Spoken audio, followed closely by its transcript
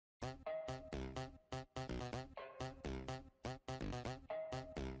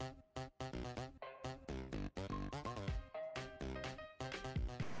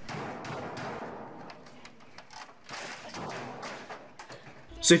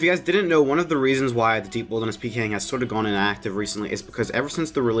So if you guys didn't know, one of the reasons why the Deep Wilderness PKing has sort of gone inactive recently is because ever since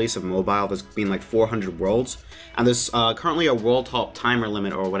the release of mobile, there's been like 400 worlds, and there's currently a world hop timer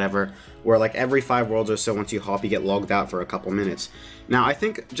limit or whatever, where like every 5 worlds or so, once you hop, you get logged out for a couple minutes. Now, I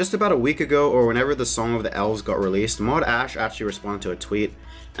think just about a week ago, or whenever the Song of the Elves got released, Mod Ash actually responded to a tweet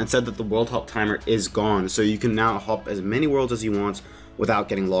and said that the world hop timer is gone, so you can now hop as many worlds as you want without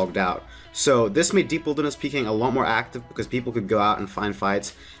getting logged out. So this made Deep Wilderness PKing a lot more active because people could go out and find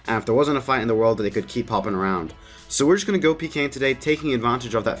fights, and if there wasn't a fight in the world, they could keep hopping around. So we're just going to go PKing today, taking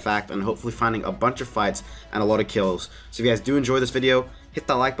advantage of that fact and hopefully finding a bunch of fights and a lot of kills. So if you guys do enjoy this video, hit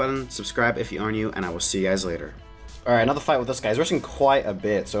that like button, subscribe if you are new, and I will see you guys later. Alright, another fight with this guy. He's rushing quite a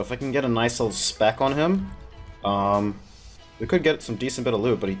bit, so if I can get a nice little spec on him, we could get some decent bit of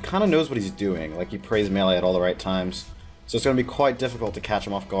loot, but he kind of knows what he's doing. Like, he prays melee at all the right times. So it's going to be quite difficult to catch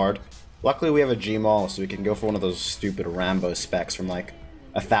him off guard. Luckily we have a Gmaul, so we can go for one of those stupid Rambo specs from like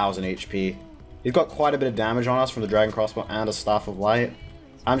 1000 HP. He's got quite a bit of damage on us from the Dragon Crossbow and a Staff of Light.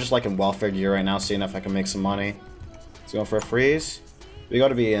 I'm just like in welfare gear right now, seeing if I can make some money. He's going for a freeze. We got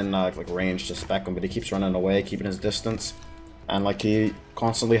to be in like range to spec him, but he keeps running away, keeping his distance. And like he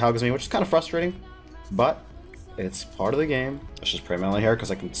constantly hugs me, which is kind of frustrating, but it's part of the game. Let's just pray melee here because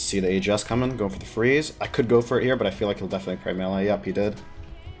I can see the AGS coming, going for the freeze. I could go for it here, but I feel like he'll definitely pray melee. Yep, he did.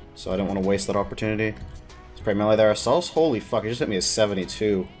 So I don't want to waste that opportunity. Let's pray melee there ourselves. Holy fuck, he just hit me at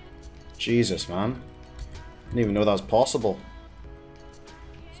 72. Jesus, man. Didn't even know that was possible.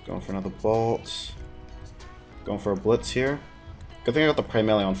 Just going for another bolt. Going for a blitz here. Good thing I got the pray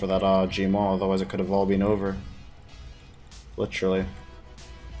melee on for that Gmaul, otherwise it could have all been over. Literally.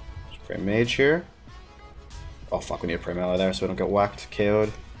 Just pray mage here. Oh fuck, we need a pray melee there so we don't get whacked,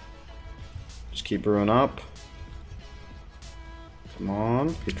 KO'd. Just keep brewing up. Come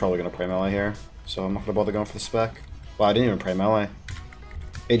on. He's probably gonna pray melee here, so I'm not gonna bother going for the spec. Wow, I didn't even pray melee.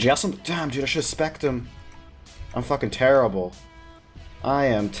 AGS him? Damn, dude, I should have spec'd him. I'm fucking terrible. I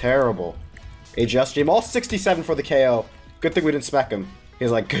am terrible. AGS Gmaul, 67 for the KO. Good thing we didn't spec him.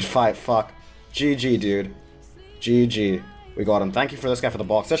 He's like, good fight, fuck. GG, dude. GG. We got him. Thank you for this guy for the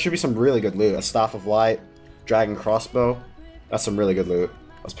box. That should be some really good loot. A Staff of Light, Dragon Crossbow. That's some really good loot.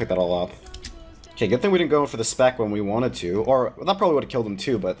 Let's pick that all up. Okay, good thing we didn't go for the spec when we wanted to. Or, that probably would have killed him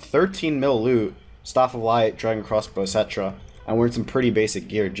too, but 13 mil loot, Staff of Light, Dragon Crossbow, etc. And we're in some pretty basic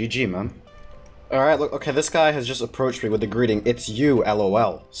gear. GG, man. Alright, look, okay, this guy has just approached me with the greeting, "It's you,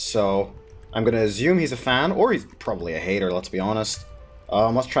 LOL." So, I'm gonna assume he's a fan, or he's probably a hater, let's be honest.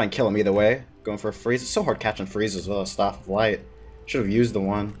 Let's try and kill him either way. Going for a freeze. It's so hard catching freezes with a Staff of Light. Should have used the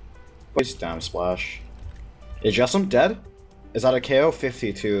one. Damn splash. Is Jessom dead? Is that a KO?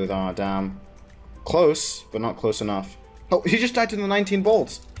 52, oh, damn. Close, but not close enough. Oh, he just died to the 19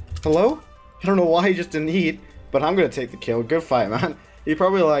 bolts. Hello? I don't know why he just didn't eat, but I'm gonna take the kill. Good fight, man. He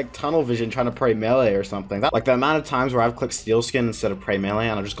probably like tunnel vision trying to pray melee or something. Like the amount of times where I've clicked steel skin instead of pray melee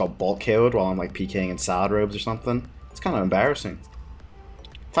and I just got bolt KO'd while I'm like PKing in salad robes or something. It's kind of embarrassing.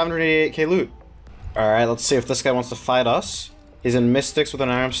 588k loot. Alright, let's see if this guy wants to fight us. He's in Mystics with an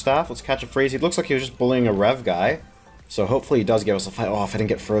Iron Staff. Let's catch a freeze. He looks like he was just bullying a Rev guy. So hopefully he does give us a fight. Oh, if I didn't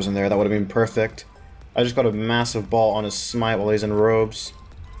get frozen there, that would have been perfect. I just got a massive ball on his smite while he's in robes.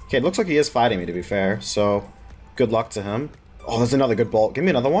 Okay, it looks like he is fighting me, to be fair. So, good luck to him. Oh, there's another good bolt. Give me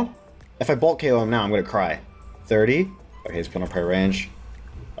another one. If I bolt KO him now, I'm going to cry. 30. Okay, he's putting up high range.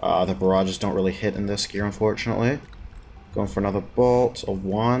 The barrages don't really hit in this gear, unfortunately. Going for another bolt. A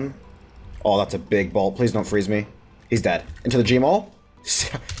 1. Oh, that's a big bolt. Please don't freeze me. He's dead. Into the Gmaul?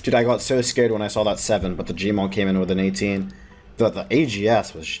 Dude, I got so scared when I saw that 7, but the Gmaul came in with an 18. The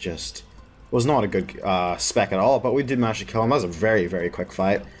AGS was just... was not a good spec at all, but we did manage to kill him. That was a very, very quick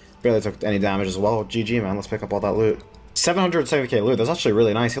fight. Barely took any damage as well. GG, man. Let's pick up all that loot. 770k loot. That's actually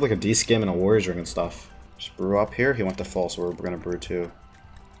really nice. He had like a D-skim and a Warrior's Ring and stuff. Just brew up here. He went to full, so we're going to brew too.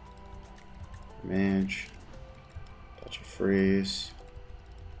 Mage. Touch a freeze.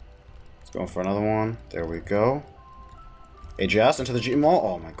 Let's go for another one. There we go. AGS into the Gmaul.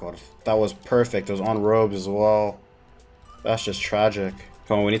 Oh my god. That was perfect. It was on robes as well. That's just tragic.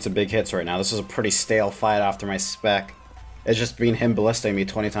 Come on, we need some big hits right now. This is a pretty stale fight after my spec. It's just been him ballisting me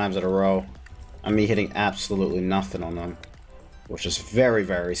 20 times in a row. And me hitting absolutely nothing on them. Which is very,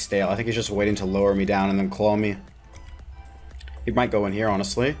 very stale. I think he's just waiting to lower me down and then claw me. He might go in here,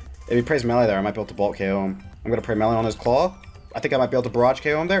 honestly. If he prays melee there, I might be able to bolt KO him. I'm going to pray melee on his claw. I think I might be able to barrage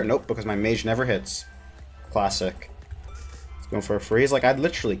KO him there. Nope, because my mage never hits. Classic. He's going for a freeze. Like, I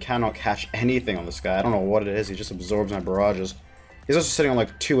literally cannot catch anything on this guy. I don't know what it is. He just absorbs my barrages. He's also sitting on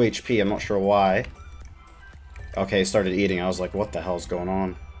like 2 HP. I'm not sure why. Okay, he started eating. I was like, what the hell's going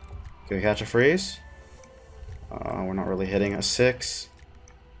on? Can we catch a freeze? We're not really hitting a 6.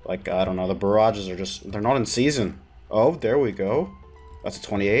 Like, I don't know, the barrages are just, they're not in season. Oh, there we go. That's a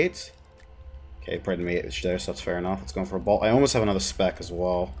 28. Okay, pardon me, it's there, so that's fair enough. Let's go for a ball. I almost have another spec as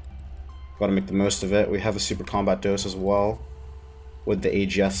well. Gotta make the most of it. We have a super combat dose as well, with the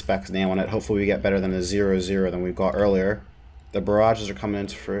AGS spec's name on it. Hopefully we get better than the 0-0 than we got earlier. The barrages are coming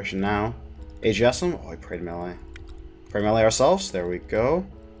into fruition now. AGS them? Oh, we prayed melee. Pray melee ourselves. There we go.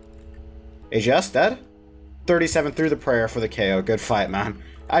 AGS dead? 37 through the prayer for the KO. Good fight, man.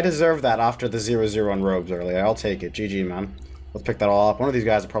 I deserve that after the 0-0 on robes earlier. I'll take it. GG, man. Let's pick that all up. One of these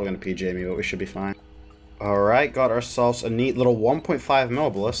guys are probably going to PJ me, but we should be fine. Alright, got ourselves a neat little 1.5 mil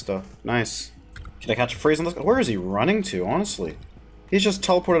ballista. Nice. Can I catch a freeze on this guy? Where is he running to, honestly? He's just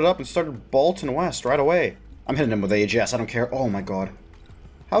teleported up and started bolting west right away. I'm hitting him with AGS. I don't care. Oh my god.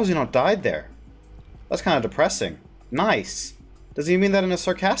 How has he not died there? That's kind of depressing. Nice. Does he mean that in a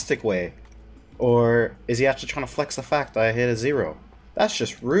sarcastic way? Or is he actually trying to flex the fact that I hit a 0? That's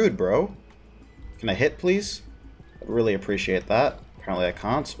just rude, bro. Can I hit, please? I'd really appreciate that. Apparently I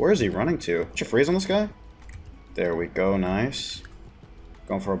can't. Where is he running to? Did you freeze on this guy? There we go, nice.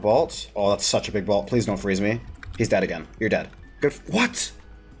 Going for a bolt. Oh, that's such a big bolt. Please don't freeze me. He's dead again. You're dead. Good. What?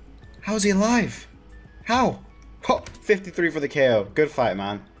 How is he alive? How? Oh, 53 for the KO. Good fight,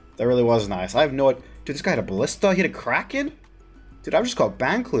 man. That really was nice. I have no... Dude, this guy had a ballista. He had a Kraken? Dude, I've just got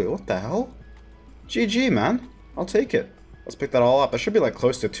ban clue. What the hell? GG, man. I'll take it. Let's pick that all up. That should be like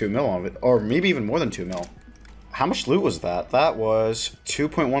close to 2 mil of it. Or maybe even more than 2 mil. How much loot was that? That was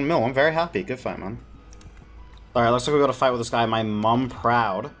 2.1 mil. I'm very happy. Good fight, man. Alright, looks like we got a fight with this guy, my mum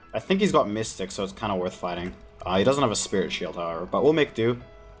proud. I think he's got Mystic, so it's kind of worth fighting. He doesn't have a Spirit Shield, however, but we'll make do.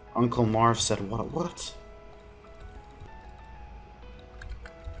 Uncle Marv said, what?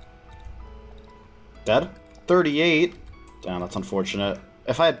 Dead? 38? Damn, that's unfortunate.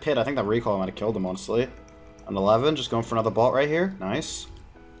 If I had Pit, I think that recall might have killed him, honestly. An 11, just going for another bolt right here. Nice.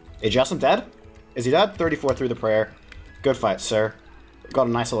 Hey, Justin, dead? Is he dead? 34 through the prayer. Good fight, sir. Got a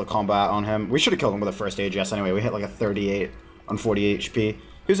nice little combat on him. We should have killed him with the first AGS anyway. We hit like a 38 on 40 HP. He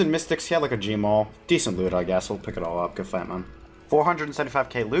was in Mystics. He had like a G-Maul. Decent loot, I guess. We'll pick it all up. Good fight, man.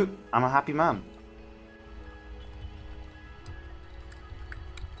 475k loot. I'm a happy man.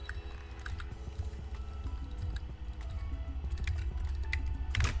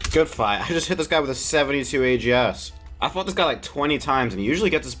 Good fight. I just hit this guy with a 72 AGS. I fought this guy like 20 times, and he usually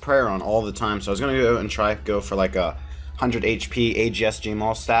gets his prayer on all the time, so I was going to go and go for like a 100 HP AGS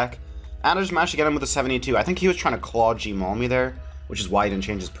G-Maul stack. And I just managed to get him with a 72. I think he was trying to claw G-Maul me there, which is why he didn't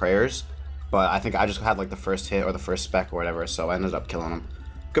change his prayers. But I think I just had like the first hit or the first spec or whatever, so I ended up killing him.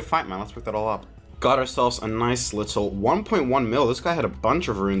 Good fight, man. Let's pick that all up. Got ourselves a nice little 1.1 mil. This guy had a bunch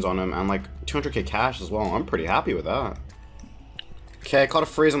of runes on him and like 200k cash as well. I'm pretty happy with that. Okay, I caught a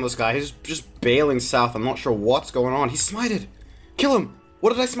freeze on this guy. He's just bailing south. I'm not sure what's going on. He's smited. Kill him.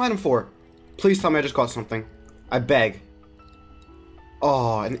 What did I smite him for? Please tell me I just got something. I beg.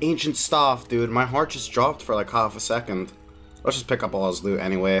 Oh, an ancient staff, dude. My heart just dropped for like half a second. Let's just pick up all his loot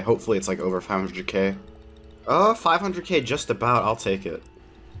anyway. Hopefully it's like over 500k. 500k just about. I'll take it.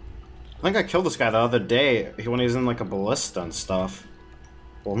 I think I killed this guy the other day when he was in like a ballista and stuff.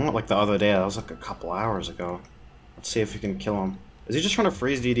 Well, not like the other day. That was like a couple hours ago. Let's see if we can kill him. Is he just trying to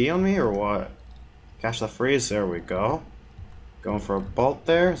freeze DD on me or what? Catch the freeze. There we go. Going for a bolt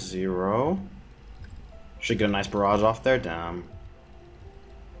there. 0. Should get a nice barrage off there. Damn.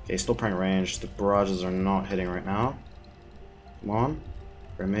 Okay, still playing range. The barrages are not hitting right now. Come on.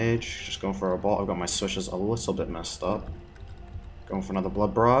 For a mage. Just going for a bolt. I've got my swishes a little bit messed up. Going for another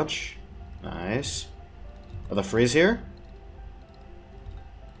blood barrage. Nice. Another freeze here.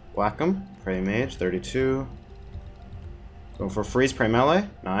 Whack him. Pray mage. 32. Going for a freeze. Pray melee.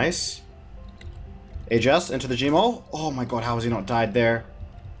 Nice. Adjust into the Gmaul. Oh my god, how has he not died there?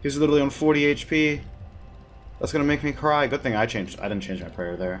 He was literally on 40 HP. That's gonna make me cry. Good thing I didn't change my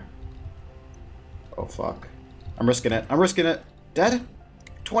prayer there. Oh fuck. I'm risking it. I'm risking it. Dead?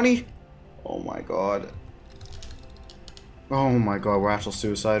 20? Oh my god. Oh my god, we're actual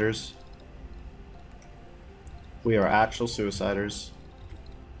suiciders. We are actual suiciders.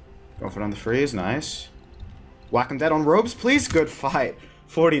 Going for another freeze. Nice. Whack him dead on robes, please. Good fight.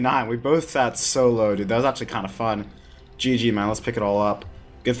 49. We both sat so low, dude. That was actually kind of fun. GG, man. Let's pick it all up.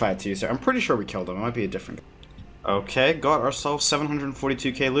 Good fight to you, sir. I'm pretty sure we killed him. It might be a different... Okay, got ourselves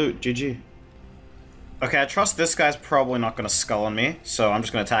 742k loot. GG. Okay, I trust this guy's probably not going to skull on me, so I'm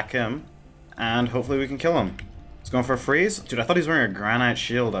just going to attack him, and hopefully we can kill him. He's going for a freeze. Dude, I thought he was wearing a granite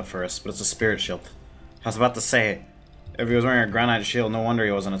shield at first, but it's a spirit shield. I was about to say, if he was wearing a granite shield, no wonder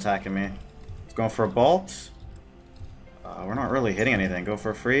he wasn't attacking me. He's going for a bolt. We're not really hitting anything. Go for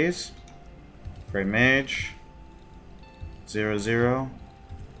a freeze. Great mage. 0-0.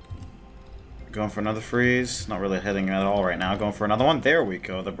 Going for another freeze. Not really hitting at all right now. Going for another one. There we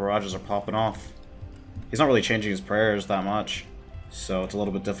go. The barrages are popping off. He's not really changing his prayers that much. So it's a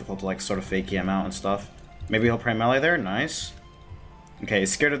little bit difficult to like sort of fake him out and stuff. Maybe he'll pray melee there. Nice. Okay,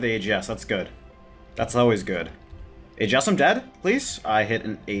 he's scared of the AGS. That's good. That's always good. AGS, I'm dead, please. I hit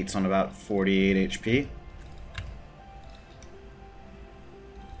an 8 on about 48 HP.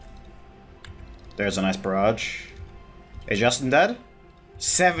 There's a nice barrage. AGS, I'm dead.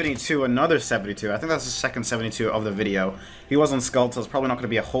 72, another 72. I think that's the second 72 of the video. He was on Skull, so it's probably not going to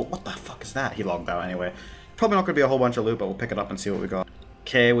be a whole... What the fuck is that? He logged out anyway. Probably not going to be a whole bunch of loot, but we'll pick it up and see what we got.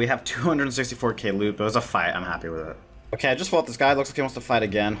 Okay, we have 264k loot, but it was a fight. I'm happy with it. Okay, I just fought this guy. Looks like he wants to fight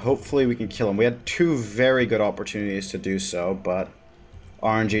again. Hopefully we can kill him. We had 2 very good opportunities to do so, but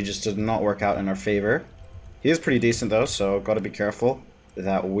RNG just did not work out in our favor. He is pretty decent though, so gotta be careful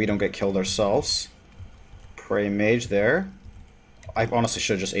that we don't get killed ourselves. Pray mage there. I honestly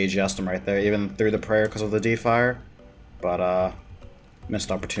should have just AGS'd him right there, even through the prayer because of the D-fire. But,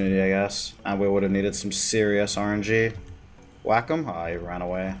 missed opportunity, I guess. And we would have needed some serious RNG. Whack him. Ah, he ran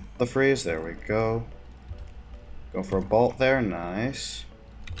away. The freeze. There we go. Go for a bolt there. Nice.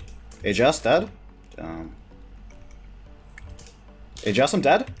 AGS dead. Down. AGS, I'm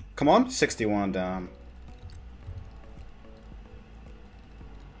dead. Come on. 61 down.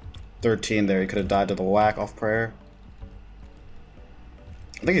 13 there. He could have died to the whack off prayer.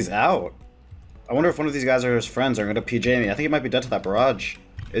 I think he's out. I wonder if one of these guys are his friends or going to PJ me. I think he might be dead to that barrage.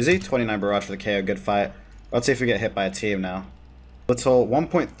 Is he? 29 barrage for the KO. Good fight. Let's see if we get hit by a team now. Little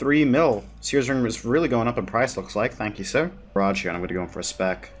 1.3 mil. Sears Ring is really going up in price, looks like. Thank you, sir. Barrage here, and I'm going to go in for a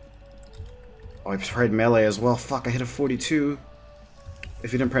spec. Oh, he prayed melee as well. Fuck, I hit a 42.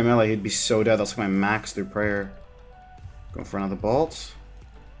 If he didn't pray melee, he'd be so dead. That's like my max through prayer. Going for another bolt.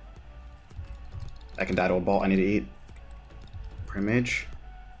 I can die to a bolt. I need to eat. Pray mage.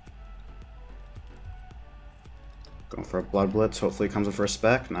 Going for a blood blitz. Hopefully he comes in for a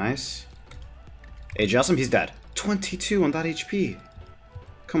spec. Nice. AGS him. He's dead. 22 on that HP.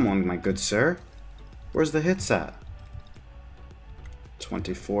 Come on, my good sir. Where's the hits at?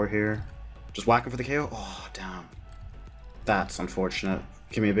 24 here. Just whack him for the KO. Oh, damn. That's unfortunate.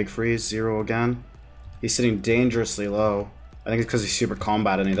 Give me a big freeze. 0 again. He's sitting dangerously low. I think it's because he's super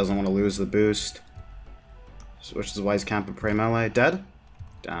combat and he doesn't want to lose the boost. So, which is why he's camping pray melee. Dead?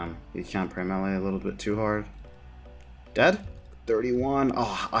 Damn. He can't pray melee a little bit too hard. Dead? 31.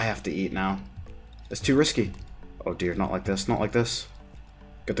 Oh, I have to eat now. It's too risky. Oh dear, not like this, not like this.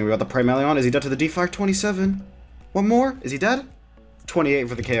 Good thing we got the pray melee on. Is he dead to the D-fire? 27. One more? Is he dead? 28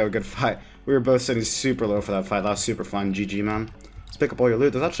 for the KO, good fight. We were both sitting super low for that fight. That was super fun. GG, man. Let's pick up all your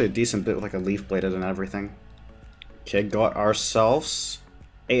loot. There's actually a decent bit with like a leaf bladed and everything. Okay, got ourselves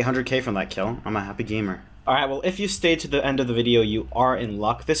 800k from that kill. I'm a happy gamer. Alright, well, if you stayed to the end of the video, you are in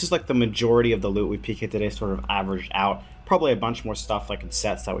luck. This is like the majority of the loot we PK'd today sort of averaged out. Probably a bunch more stuff like in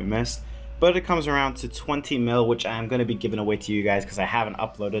sets that we missed. But it comes around to 20 mil, which I'm going to be giving away to you guys because I haven't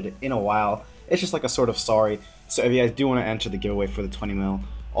uploaded it in a while. It's just like a sort of sorry. So if you guys do want to enter the giveaway for the 20 mil,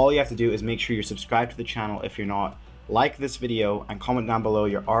 all you have to do is make sure you're subscribed to the channel if you're not, like this video, and comment down below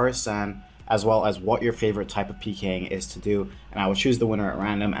your RSN, as well as what your favorite type of PKing is to do. And I will choose the winner at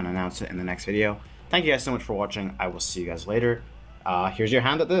random and announce it in the next video. Thank you guys so much for watching. I will see you guys later. Here's your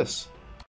hand at this.